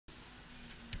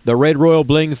The Red Royal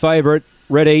Bling favourite,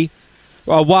 ready.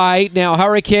 Away now,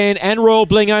 Hurricane and Royal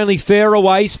Bling only fair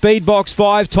away. Speedbox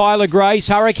 5, Tyler Grace.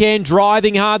 Hurricane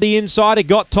driving hard the inside. It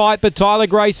got tight, but Tyler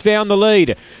Grace found the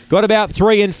lead. Got about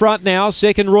 3 in front now.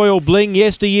 Second, Royal Bling.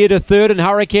 Yesteryear to third, and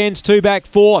Hurricane's 2 back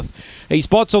fourth. He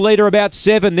spots a leader about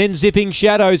 7, then Zipping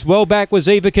Shadows. Well back was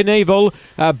Eva Knievel,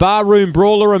 Barroom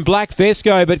Brawler and Black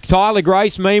Fesco, but Tyler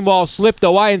Grace meanwhile slipped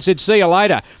away and said see you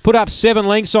later. Put up 7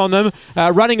 lengths on them.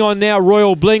 Running on now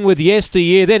Royal Bling with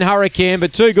Yesteryear, then Hurricane,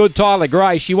 but too good Tyler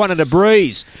Grace. She wanted a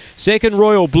breeze. Second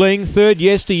Royal Bling, third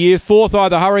Yesteryear, fourth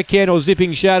either Hurricane or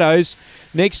Zipping Shadows.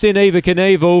 Next in Eva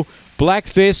Knievel, Black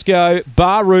Fesco,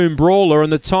 Barroom Brawler,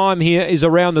 and the time here is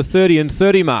around the 30 and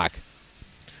 30 mark.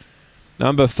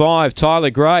 Number 5,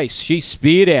 Tyler Grace. She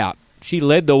speared out. She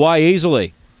led the way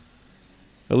easily.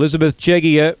 Elizabeth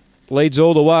Chegia leads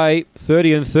all the way.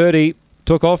 30 and 30.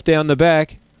 Took off down the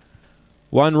back.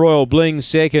 1 Royal Bling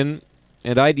second.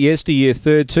 And 8 Yesteryear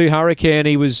third. 2 Hurricane.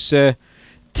 He was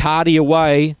tardy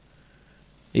away.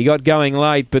 He got going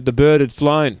late, but the bird had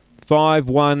flown. 5,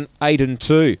 1, 8 and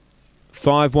 2.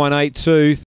 5, 1, 8, 2.